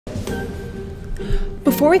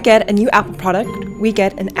Before we get a new Apple product, we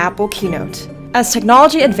get an Apple keynote. As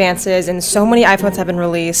technology advances and so many iPhones have been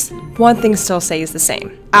released, one thing still stays the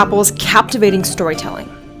same: Apple's captivating storytelling.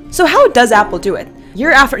 So how does Apple do it?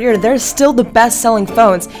 Year after year, they're still the best-selling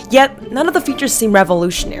phones, yet none of the features seem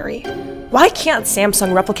revolutionary. Why can't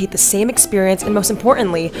Samsung replicate the same experience, and most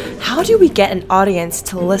importantly, how do we get an audience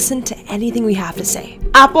to listen to anything we have to say?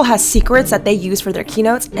 Apple has secrets that they use for their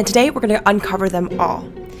keynotes, and today we're going to uncover them all.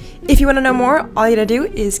 If you want to know more, all you gotta do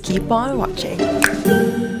is keep on watching.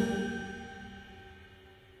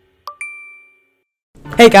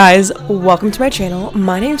 Hey guys, welcome to my channel.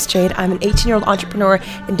 My name's Jade. I'm an 18-year-old entrepreneur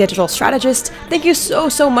and digital strategist. Thank you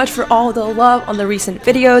so much for all the love on the recent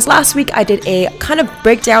videos. Last week I did a kind of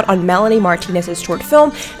breakdown on Melanie Martinez's short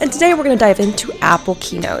film, and today we're going to dive into Apple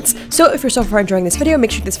keynotes. So if you're so far enjoying this video,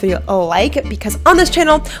 make sure this video a like, because on this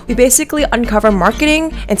channel we basically uncover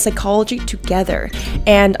marketing and psychology together.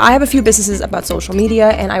 And I have a few businesses about social media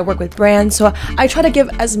and I work with brands, so I try to give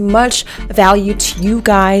as much value to you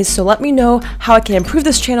guys. So let me know how I can improve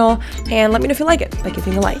this channel, and let me know if you like it by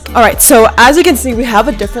giving a like. Alright, so as you can see, we have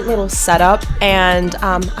a different little setup, and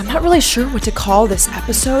I'm not really sure what to call this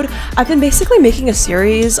episode. I've been basically making a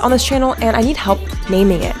series on this channel and I need help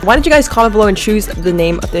naming it. Why don't you guys comment below and choose the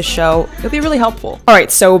name of this show? It'll be really helpful.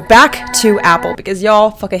 Alright, so back to Apple, because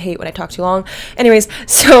y'all fucking hate when I talk too long. Anyways,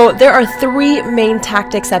 so there are three main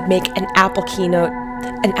tactics that make an Apple keynote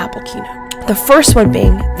an Apple keynote. The first one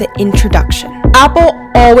being the introduction. Apple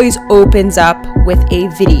always opens up with a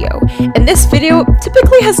video, and this video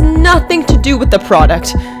typically has nothing to do with the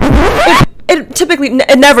product.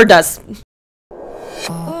 It never does.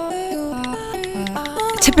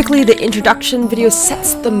 Typically, the introduction video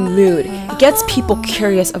sets the mood. It gets people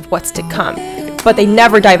curious of what's to come, but they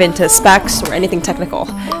never dive into specs or anything technical.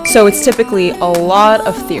 So it's typically a lot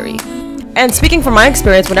of theory. And speaking from my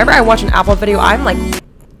experience, whenever I watch an Apple video, I'm like,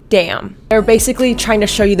 damn. They're basically trying to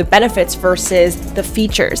show you the benefits versus the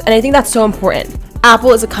features, and I think that's so important.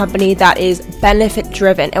 Apple is a company that is benefit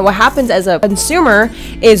driven, and what happens as a consumer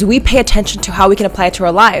is we pay attention to how we can apply it to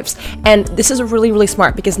our lives. And this is really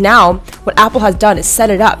smart, because now what Apple has done is set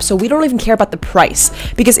it up so we don't even care about the price,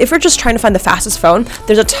 because if we're just trying to find the fastest phone,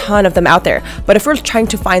 there's a ton of them out there. But if we're trying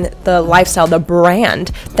to find the lifestyle, the brand,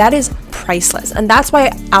 that is priceless, and that's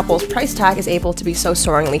why Apple's price tag is able to be so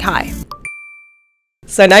soaringly high.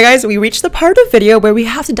 So now guys, we reached the part of the video where we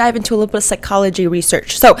have to dive into a little bit of psychology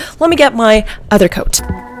research. So let me get my other coat.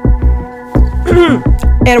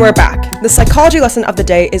 And we're back. The psychology lesson of the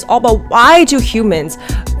day is all about why do humans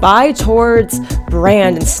buy towards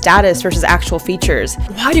brand and status versus actual features.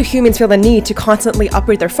 Why do humans feel the need to constantly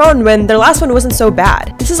upgrade their phone when their last one wasn't so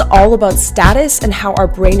bad? This is all about status and how our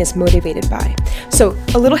brain is motivated by. So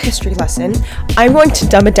a little history lesson. I'm going to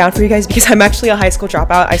dumb it down for you guys because I'm actually a high school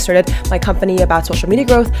dropout. I started my company about social media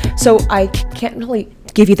growth, so I can't really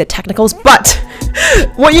give you the technicals, but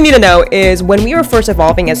what you need to know is when we were first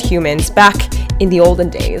evolving as humans back in the olden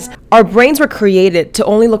days, our brains were created to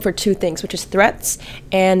only look for two things, which is threats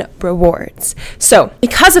and rewards. So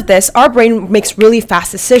because of this, our brain makes really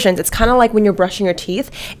fast decisions. It's kind of like when you're brushing your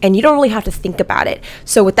teeth and you don't really have to think about it.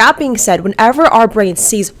 So with that being said, whenever our brain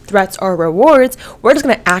sees threats or rewards, we're just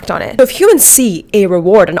going to act on it. So if humans see a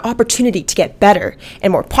reward, an opportunity to get better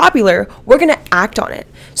and more popular, we're going to act on it.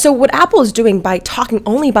 So what Apple is doing by talking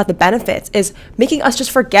only about the benefits is making us just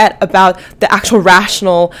forget about the actual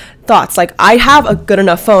rational thoughts. Like, I have a good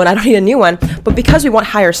enough phone, I don't need a new one. But because we want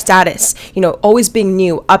higher status, you know, always being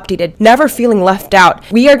new, updated, never feeling left out,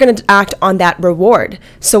 we are going to act on that reward.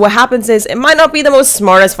 So what happens is, it might not be the most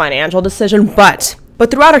smartest financial decision, but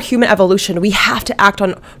throughout our human evolution, we have to act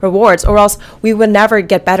on rewards, or else we would never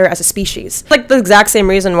get better as a species. Like the exact same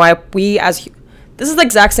reason why this is the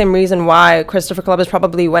exact same reason why Christopher Columbus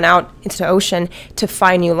probably went out into the ocean to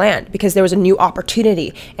find new land, because there was a new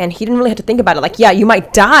opportunity and he didn't really have to think about it. Like, yeah, you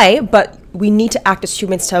might die, but we need to act as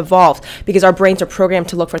humans to evolve, because our brains are programmed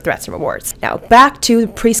to look for threats and rewards. Now back to the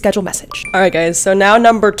pre-scheduled message. All right guys, so now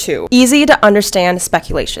number 2, easy to understand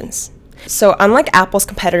speculations. So unlike Apple's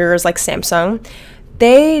competitors like Samsung,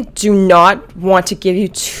 they do not want to give you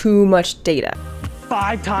too much data.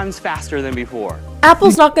 5 times faster than before.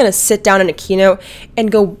 Apple's not going to sit down in a keynote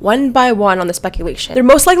and go one by one on the speculation. They're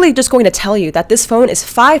most likely just going to tell you that this phone is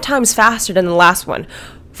 5 times faster than the last one,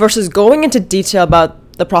 versus going into detail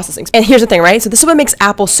about the processing. And here's the thing, right? So this is what makes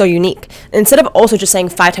Apple so unique. Instead of also just saying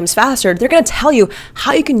 5 times faster, they're going to tell you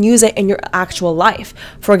how you can use it in your actual life.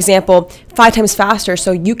 For example, 5 times faster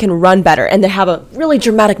so you can run better. And they have a really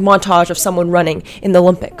dramatic montage of someone running in the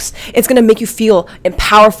Olympics. It's going to make you feel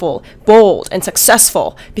powerful, bold, and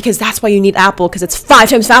successful, because that's why you need Apple, because it's 5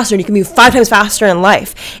 times faster and you can move 5 times faster in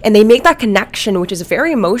life. And they make that connection, which is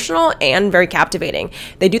very emotional and very captivating.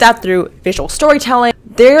 They do that through visual storytelling.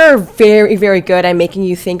 They're very, very good at making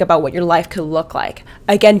you think about what your life could look like.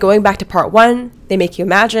 Again, going back to part 1, they make you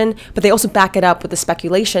imagine, but they also back it up with the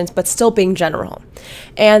speculations, but still being general.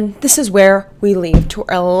 And this is where we leave to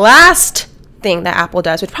our last thing that Apple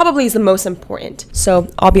does, which probably is the most important. So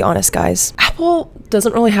I'll be honest, guys, Apple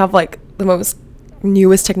doesn't really have like the most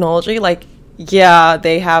newest technology. Like, yeah,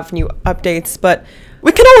 they have new updates, but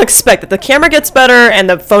we can all expect that the camera gets better and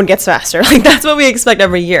the phone gets faster. Like, that's what we expect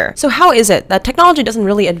every year. So how is it that technology doesn't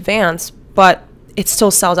really advance, but it still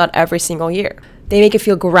sells out every single year? They make it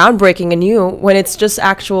feel groundbreaking and new when it's just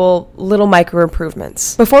actual little micro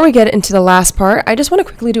improvements. Before we get into the last part, I just want to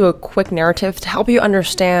quickly do a quick narrative to help you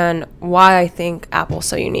understand why I think Apple's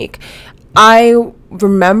so unique. I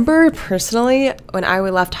remember personally when I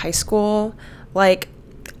left high school, like,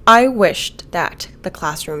 I wished that the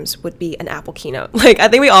classrooms would be an Apple keynote. Like, I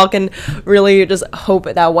think we all can really just hope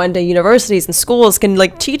that one day universities and schools can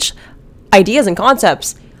like teach ideas and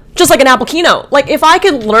concepts just like an Apple keynote. Like, if I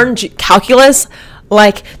could learn calculus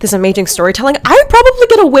like this amazing storytelling, I would probably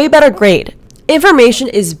get a way better grade. Information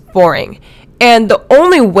is boring, and the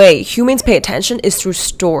only way humans pay attention is through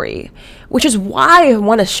story, which is why I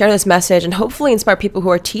want to share this message and hopefully inspire people who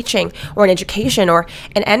are teaching or in education or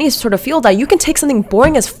in any sort of field that you can take something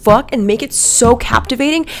boring as fuck and make it so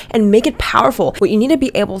captivating and make it powerful. What you need to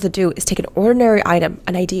be able to do is take an ordinary item,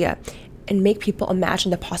 an idea, and make people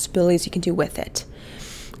imagine the possibilities you can do with it.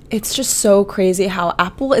 It's just so crazy how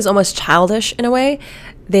Apple is almost childish in a way.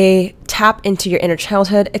 They tap into your inner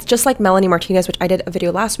childhood. It's just like Melanie Martinez, which I did a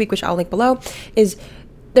video last week, which I'll link below, is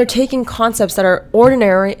they're taking concepts that are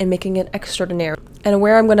ordinary and making it extraordinary. And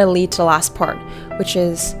where I'm going to lead to the last part, which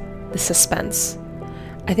is the suspense.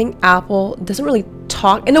 I think Apple doesn't really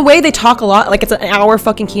talk, in a way they talk a lot, like it's an hour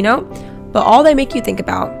fucking keynote, but all they make you think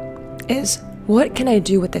about is, what can I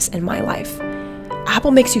do with this in my life?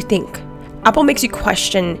 Apple makes you think. Apple makes you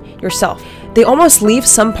question yourself. They almost leave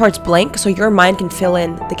some parts blank so your mind can fill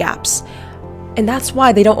in the gaps. And that's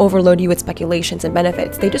why they don't overload you with speculations and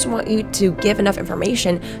benefits. They just want you to give enough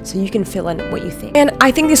information so you can fill in what you think. And I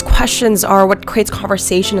think these questions are what creates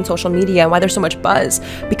conversation in social media and why there's so much buzz.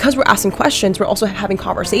 Because we're asking questions, we're also having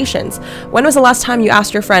conversations. When was the last time you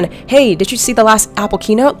asked your friend, hey, did you see the last Apple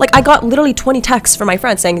keynote? Like, I got literally 20 texts from my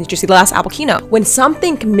friends saying, did you see the last Apple keynote? When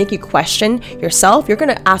something can make you question yourself, you're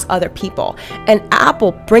gonna ask other people. And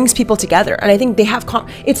Apple brings people together. And I think they have,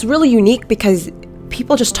 it's really unique because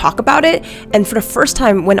people just talk about it, and for the first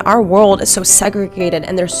time when our world is so segregated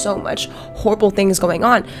and there's so much horrible things going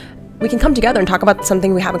on, we can come together and talk about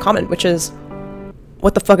something we have in common, which is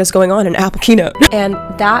what the fuck is going on in Apple keynote. And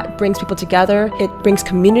that brings people together, it brings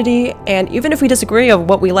community, and even if we disagree of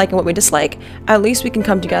what we like and what we dislike, at least we can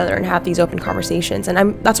come together and have these open conversations.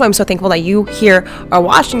 And that's why I'm so thankful that you here are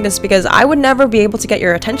watching this, because I would never be able to get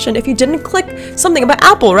your attention if you didn't click something about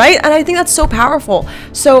Apple, right? And I think that's so powerful.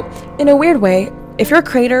 So in a weird way, if you're a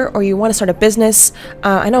creator or you want to start a business,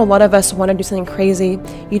 I know a lot of us want to do something crazy.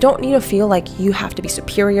 You don't need to feel like you have to be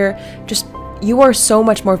superior. Just, you are so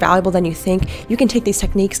much more valuable than you think. You can take these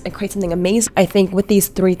techniques and create something amazing. I think with these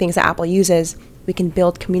 3 things that Apple uses, we can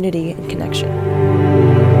build community and connection.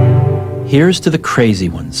 Here's to the crazy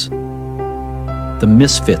ones, the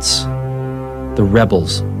misfits, the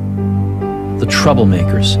rebels, the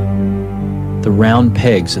troublemakers, the round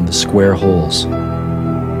pegs in the square holes.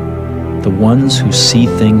 The ones who see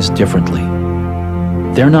things differently.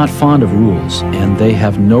 They're not fond of rules, and they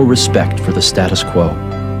have no respect for the status quo.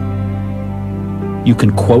 You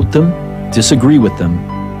can quote them, disagree with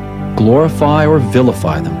them, glorify or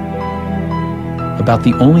vilify them. About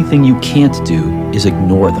the only thing you can't do is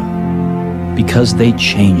ignore them, because they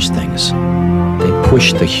change things. They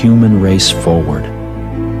push the human race forward.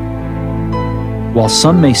 While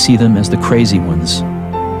some may see them as the crazy ones,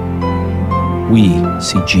 we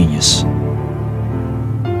see genius.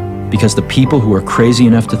 Because the people who are crazy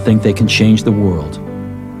enough to think they can change the world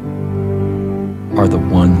are the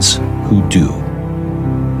ones who do.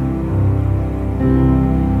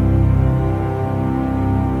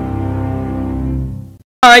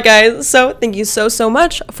 Alright guys, so thank you so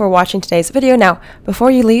much for watching today's video. Now, before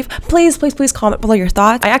you leave, please comment below your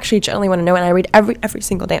thoughts. I actually genuinely want to know, and I read every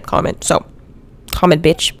single damn comment, so comment,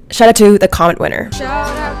 bitch. Shout out to the comment winner.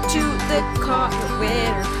 Shout out to the comment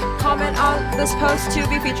winner. this post to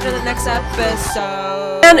be featured in the next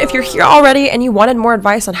episode. And if you're here already and you wanted more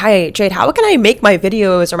advice on, hey, Jade, how can I make my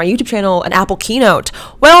videos or my YouTube channel an Apple Keynote?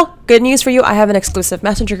 Well, good news for you. I have an exclusive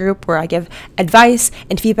messenger group where I give advice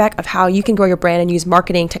and feedback of how you can grow your brand and use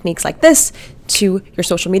marketing techniques like this to your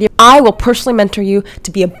social media. I will personally mentor you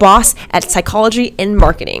to be a boss at psychology in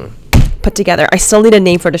marketing. Put together. I still need a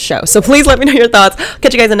name for the show, so please let me know your thoughts.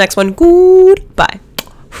 Catch you guys in the next one. Goodbye.